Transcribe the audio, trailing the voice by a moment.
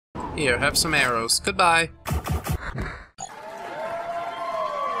Here, have some arrows. Goodbye.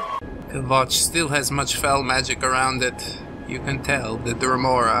 The watch still has much foul magic around it. You can tell the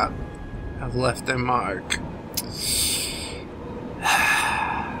Dremora have left their mark.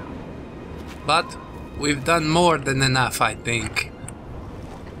 But we've done more than enough, I think.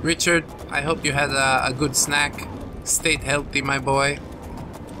 Richard, I hope you had a good snack. Stayed healthy, my boy.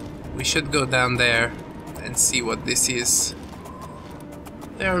 We should go down there and see what this is.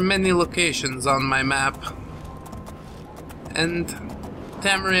 There are many locations on my map, and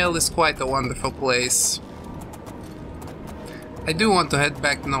Tamriel is quite a wonderful place. I do want to head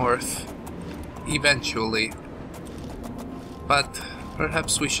back north, eventually, but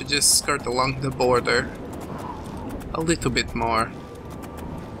perhaps we should just skirt along the border a little bit more.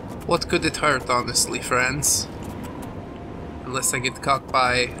 What could it hurt, honestly, friends? Unless I get caught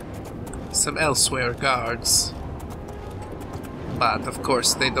by some Elsweyr guards. But of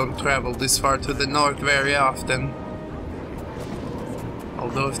course they don't travel this far to the north very often.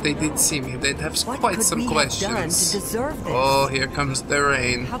 Although if they did see me, they'd have quite some questions. Oh, here comes the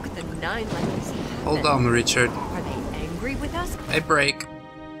rain. How could the Nine let this happen? Hold on, Richard. Are they angry with us? A break.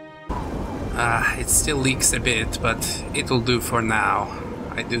 It still leaks a bit, but it'll do for now,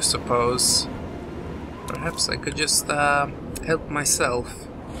 I do suppose. Perhaps I could just help myself.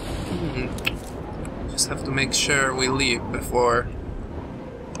 Just have to make sure we leave before...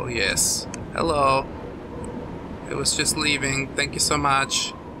 Oh yes. Hello. I was just leaving. Thank you so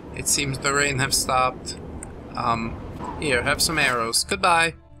much. It seems the rain have stopped. Here, have some arrows.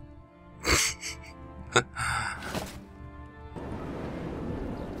 Goodbye.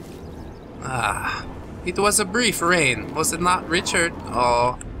 It was a brief rain, was it not, Richard?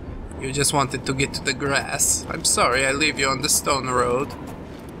 Oh, you just wanted to get to the grass. I'm sorry I leave you on the stone road.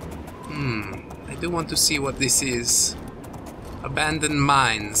 I do want to see what this is. Abandoned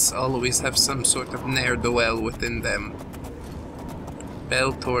mines always have some sort of ne'er-do-well within them.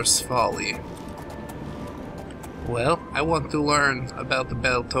 Belletor's Folly. Well, I want to learn about the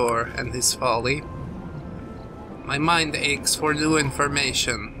Belletor and his folly. My mind aches for new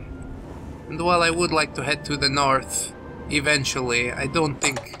information. And while I would like to head to the north, eventually, I don't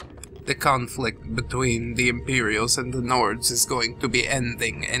think the conflict between the Imperials and the Nords is going to be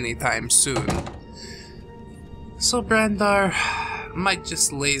ending anytime soon. So Bran'dar might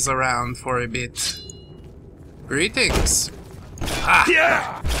just laze around for a bit. Greetings! Ah.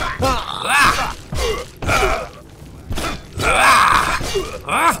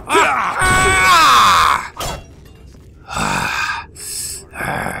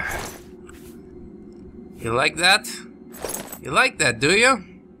 You like that? You like that, do you?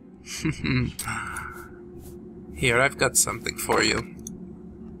 Here, I've got something for you.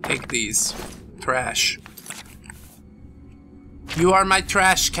 Take these. Trash. You are my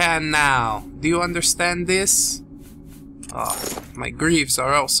trash can now. Do you understand this? Oh, my greaves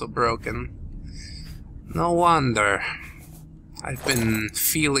are also broken. No wonder. I've been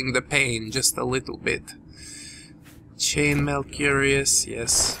feeling the pain just a little bit. Chainmail curious,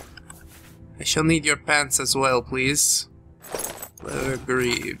 yes. I shall need your pants as well, please. Leather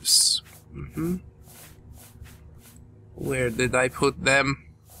greaves. Where did I put them?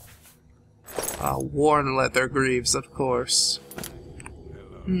 Worn leather greaves, of course.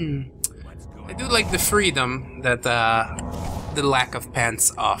 I do like the freedom that the lack of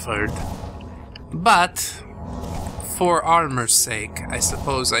pants offered. But, for armor's sake, I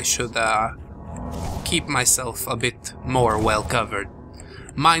suppose I should keep myself a bit more well covered.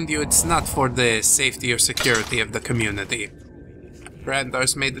 Mind you, it's not for the safety or security of the community.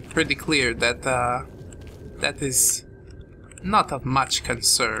 Bran'dar's made it pretty clear that that is not of much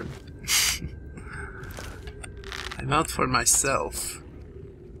concern. I'm out for myself.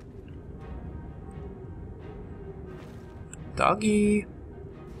 Doggy!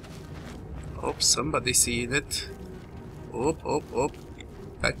 Oh, somebody seen it. Oh.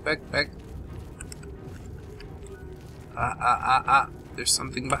 Back. There's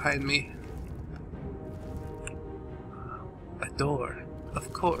something behind me. A door,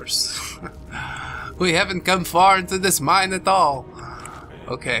 of course. We haven't come far into this mine at all.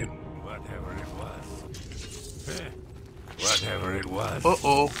 Okay. Whatever it was.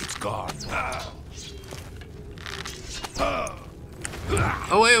 Uh-oh. It's gone.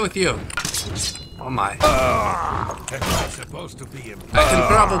 Away with you. Oh my. Am I supposed to be I can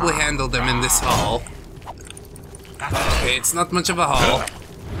probably handle them in this hall. Okay, it's not much of a hall.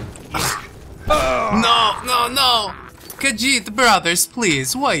 No! Khajit brothers,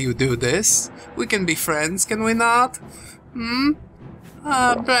 please, why you do this? We can be friends, can we not?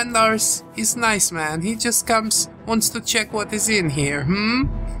 Bran'dar's, he's nice man. He just wants to check what is in here,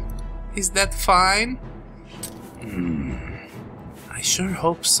 Is that fine? I sure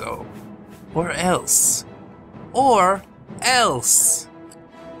hope so. Or else. Or else.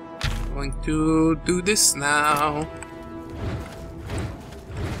 Going to do this now.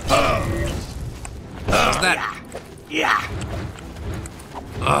 How's that? Yeah.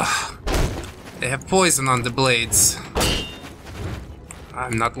 Ugh. They have poison on the blades.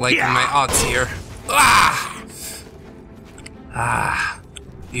 I'm not liking my odds here. Ah! Ah.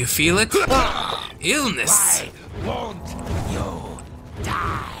 You feel it? Illness. Why won't you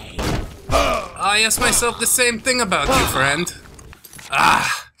die? I ask myself the same thing about you, friend.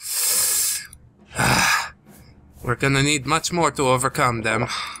 Ah. Ah. We're gonna need much more to overcome them.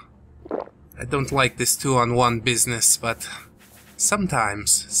 I don't like this 2-on-1 business, but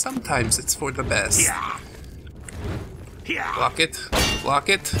sometimes it's for the best. Block it. Block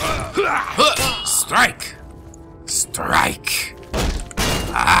it. Strike! Strike!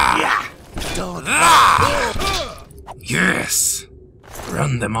 Ah! Don't Ah! Yes!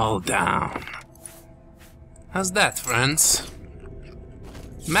 Run them all down. How's that, friends?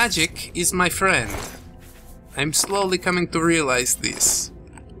 Magic is my friend. I'm slowly coming to realize this.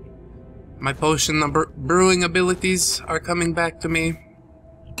 My potion brewing abilities are coming back to me.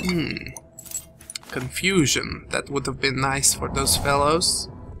 Confusion. That would have been nice for those fellows.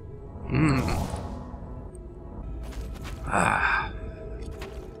 Ah.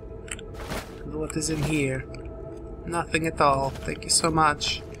 What is in here? Nothing at all. Thank you so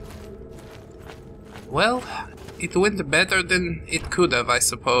much. Well, it went better than it could have, I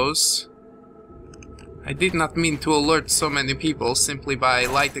suppose. I did not mean to alert so many people simply by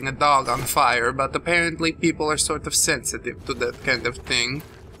lighting a dog on fire, but apparently people are sort of sensitive to that kind of thing.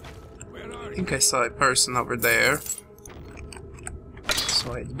 I think I saw a person over there.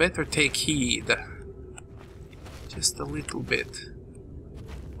 So I'd better take heed. Just a little bit.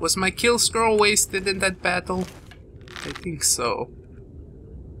 Was my kill scroll wasted in that battle? I think so.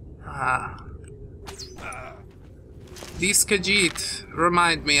 Ah. These Khajit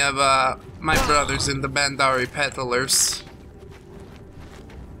remind me of my brothers in the Bran'dar peddlers.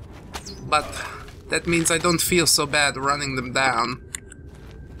 But that means I don't feel so bad running them down.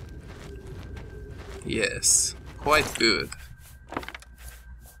 Yes, quite good.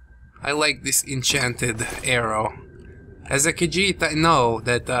 I like this enchanted arrow. As a Khajit, I know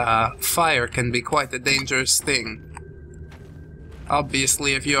that fire can be quite a dangerous thing.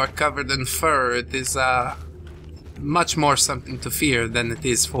 Obviously, if you are covered in fur, it is much more something to fear than it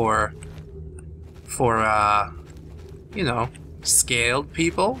is for you know, scaled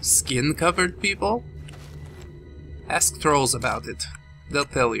people, skin-covered people. Ask trolls about it. They'll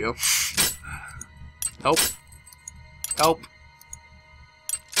tell you. Nope. Nope.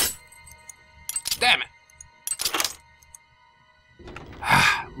 Damn it!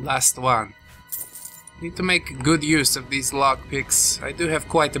 Last one. Need to make good use of these lockpicks. I do have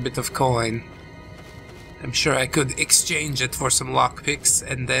quite a bit of coin. I'm sure I could exchange it for some lockpicks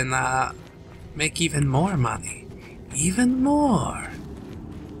and then make even more money. Even more.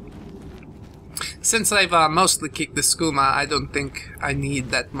 Since I've mostly kicked the skooma, I don't think I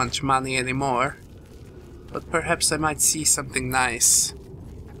need that much money anymore. But perhaps I might see something nice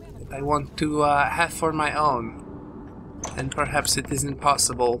that I want to have for my own. And perhaps it isn't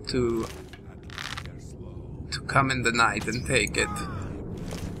possible to come in the night and take it.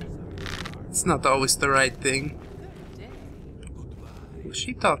 It's not always the right thing. Was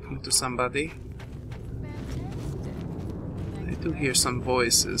she talking to somebody? I do hear some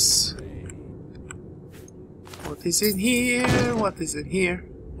voices. What is in here? What is in here?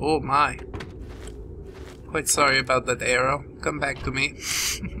 Oh my. Quite sorry about that arrow. Come back to me.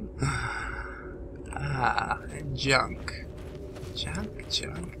 Ah, and junk. Junk,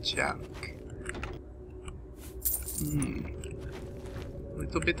 junk, junk.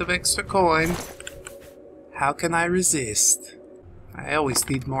 Little bit of extra coin. How can I resist? I always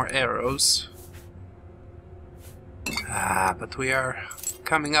need more arrows. Ah, but we are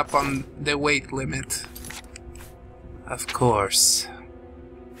coming up on the weight limit. Of course.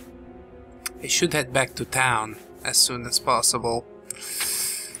 I should head back to town as soon as possible.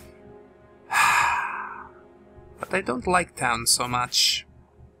 But I don't like town so much.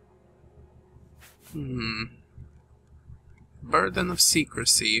 Burden of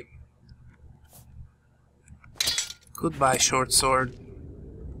secrecy. Goodbye, short sword.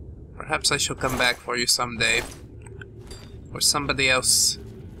 Perhaps I shall come back for you someday. Or somebody else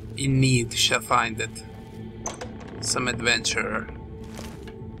in need shall find it. Some adventurer.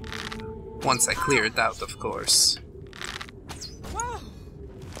 Once I clear it out, of course.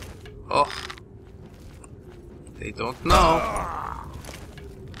 Oh. They don't know.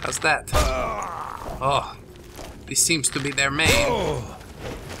 How's that? Oh, this seems to be their main.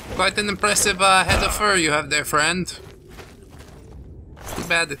 Quite an impressive head of fur you have there, friend. Too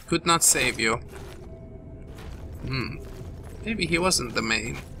bad it could not save you. Maybe he wasn't the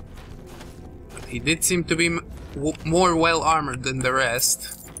main. But he did seem to be more well armored than the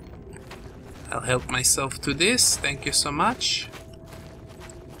rest. I'll help myself to this, thank you so much.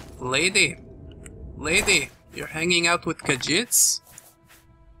 Lady, you're hanging out with Khajits?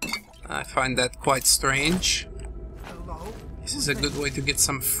 I find that quite strange. This is a good way to get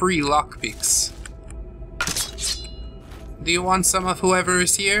some free lockpicks. Do you want some of whoever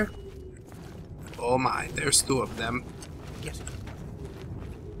is here? Oh my, there's 2 of them.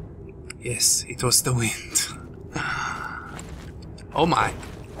 Yes, it was the wind. Oh my.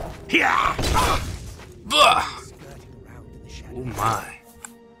 Oh my.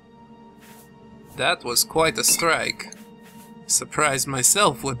 That was quite a strike. Surprised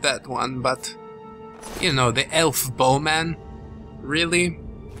myself with that one, but you know, the elf bowman. Really?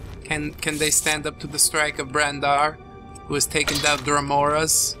 Can they stand up to the strike of Bran'dar, who has taken down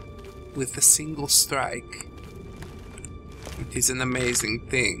Dramoras with a single strike? It is an amazing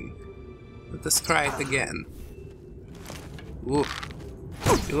thing. Let us try it again. Ooh.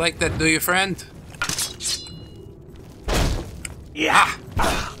 You like that, do you, friend? Yeah.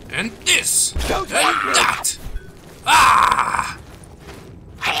 And this! And that! Ah!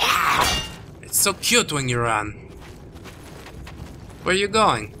 It's so cute when you run. Where are you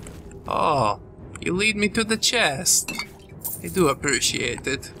going? Oh, you lead me to the chest. I do appreciate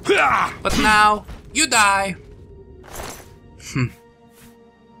it. But now, you die!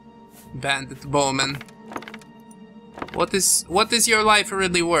 Bandit bowman. What is your life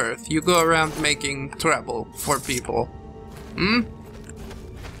really worth? You go around making trouble for people.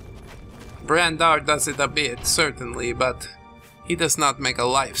 Bran'dar does it a bit, certainly, but he does not make a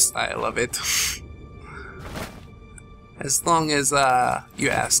lifestyle of it. As long as you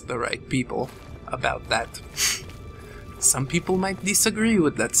ask the right people about that. Some people might disagree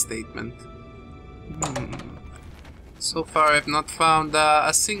with that statement. So far I've not found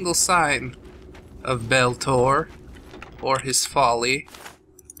a single sign of Belletor or his Folly,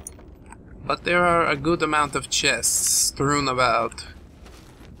 but there are a good amount of chests strewn about,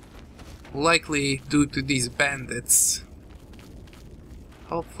 likely due to these bandits.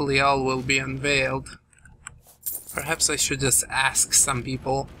 Hopefully all will be unveiled. Perhaps I should just ask some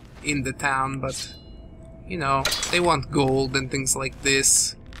people in the town, but you know, they want gold and things like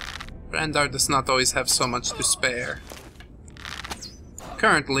this. Bran'dar does not always have so much to spare.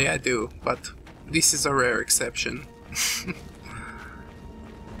 Currently I do, but this is a rare exception.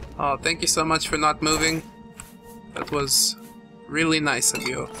 Oh, thank you so much for not moving. That was really nice of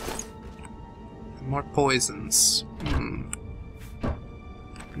you. More poisons.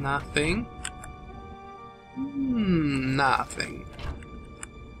 Nothing. Nothing.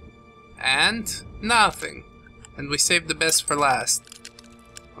 And nothing. And we saved the best for last.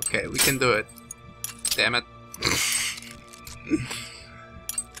 Okay, we can do it. Damn it.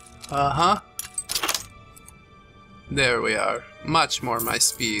 There we are. Much more my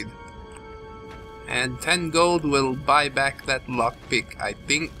speed. And 10 gold will buy back that lockpick, I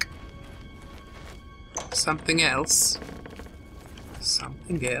think. Something else?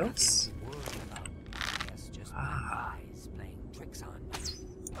 Something else?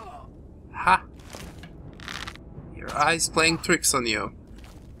 Ha! Your eyes playing tricks on you.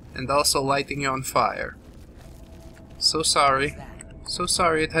 And also lighting you on fire. So sorry. So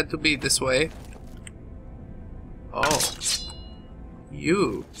sorry it had to be this way. Oh.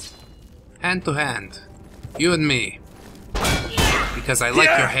 You. Hand to hand. You and me. Because I like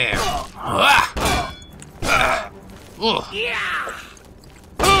your hair.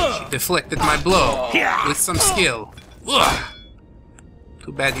 She deflected my blow with some skill.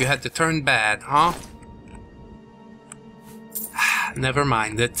 Too bad you had to turn bad, huh? Never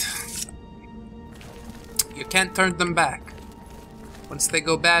mind it. You can't turn them back. Once they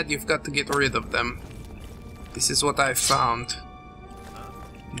go bad, you've got to get rid of them. This is what I've found.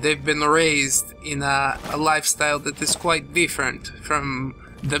 They've been raised in a lifestyle that is quite different from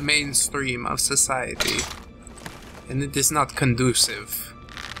the mainstream of society. And it is not conducive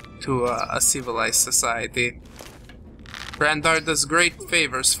to a civilized society. Bran'dar does great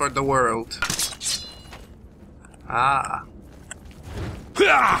favors for the world. Ah.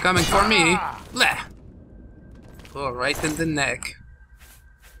 You're coming for me? Bleh. Oh, right in the neck.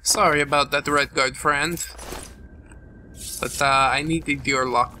 Sorry about that, Red Guard friend. But I needed your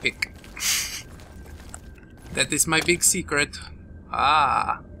lockpick. That is my big secret.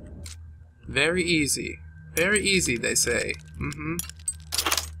 Ah. Very easy. Very easy, they say.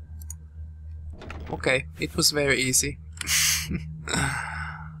 Okay, it was very easy.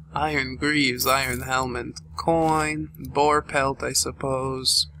 Iron greaves, iron helmet, coin, boar pelt, I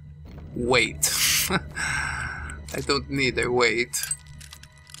suppose. Weight. I don't need a weight.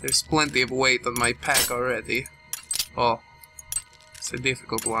 There's plenty of weight on my pack already. Oh, it's a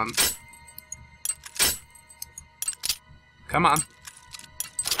difficult one. Come on.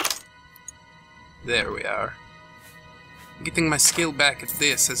 There we are. Getting my skill back at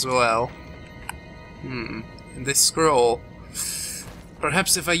this as well. And this scroll.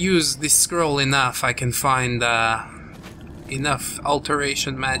 Perhaps if I use this scroll enough, I can find enough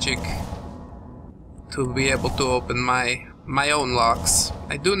alteration magic to be able to open my own locks.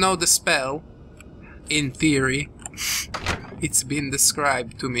 I do know the spell, in theory. It's been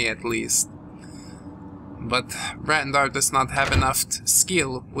described to me at least. But Bran'dar does not have enough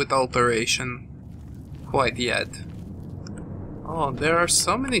skill with alteration quite yet. Oh, there are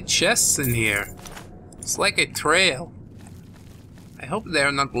so many chests in here. It's like a trail. I hope they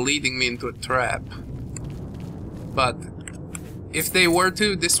are not leading me into a trap. But if they were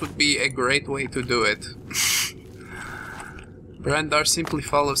to, this would be a great way to do it. Bran'dar simply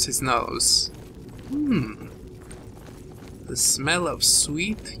follows his nose. The smell of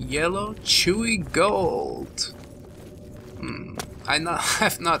sweet, yellow, chewy gold. I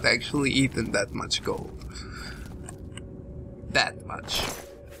have not actually eaten that much gold. That much.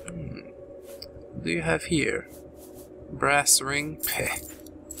 What do you have here? Brass ring? Peh.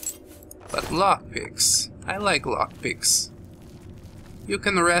 But lockpicks. I like lockpicks. You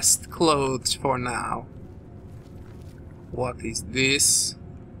can rest clothes for now. What is this?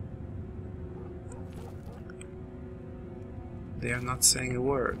 They are not saying a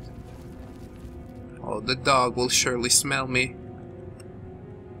word. Oh, the dog will surely smell me.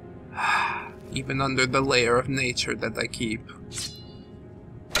 Even under the layer of nature that I keep.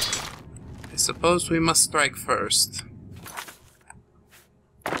 I suppose we must strike first.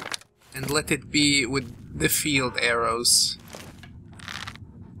 And let it be with the field arrows.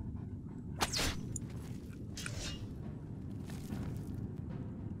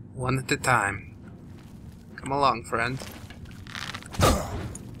 One at a time. Come along, friend.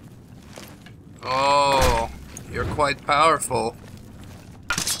 Oh, you're quite powerful.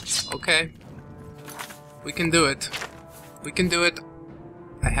 Okay. We can do it. We can do it.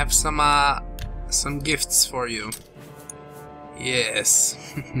 I have some gifts for you. Yes.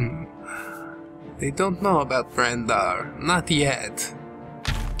 They don't know about Bran'dar. Not yet.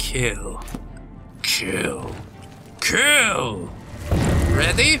 Kill. Kill. Kill!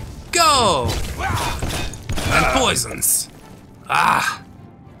 Ready? Go! And poisons. Ah!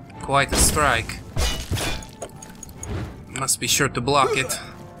 Quite a strike. Must be sure to block it.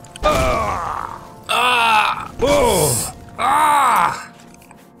 Ah! Oh! Ah!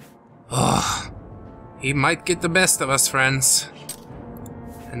 Oh! He might get the best of us, friends.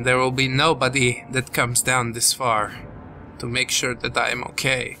 And there will be nobody that comes down this far to make sure that I am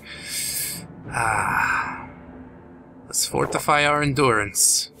okay. Ah. Let's fortify our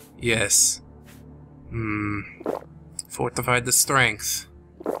endurance. Yes. Fortify the strength.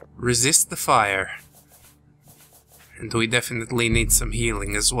 Resist the fire. And we definitely need some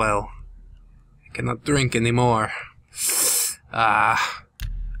healing as well. I cannot drink anymore. Ah.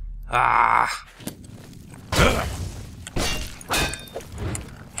 Ah.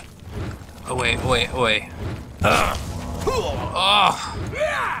 Away, away, away. Oh!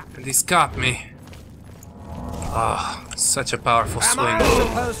 And he's got me. Oh, such a powerful swing. Am I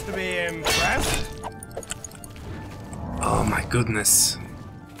supposed to be impressed? Oh my goodness.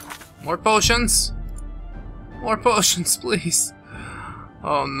 More potions? More potions, please.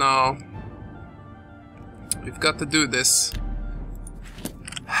 Oh no. We've got to do this.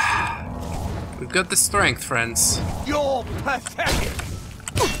 We've got the strength, friends. You're pathetic.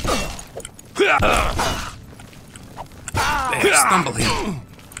 There, stumble him.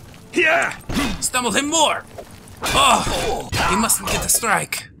 Yeah. Stumble him more. Oh, he mustn't get a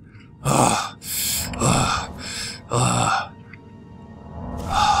strike. Oh, oh, oh,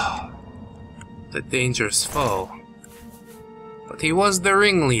 oh. The dangerous foe. But he was the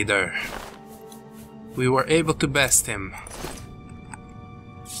ringleader. We were able to best him.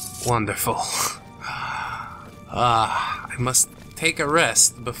 Wonderful. I must take a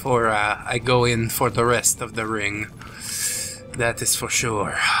rest before I go in for the rest of the ring. That is for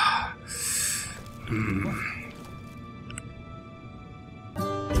sure.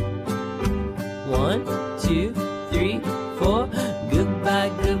 1, 2, 3, 4.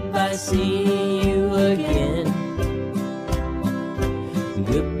 Goodbye, goodbye, see you again.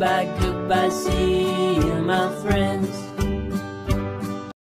 Goodbye, goodbye, see you, my friend.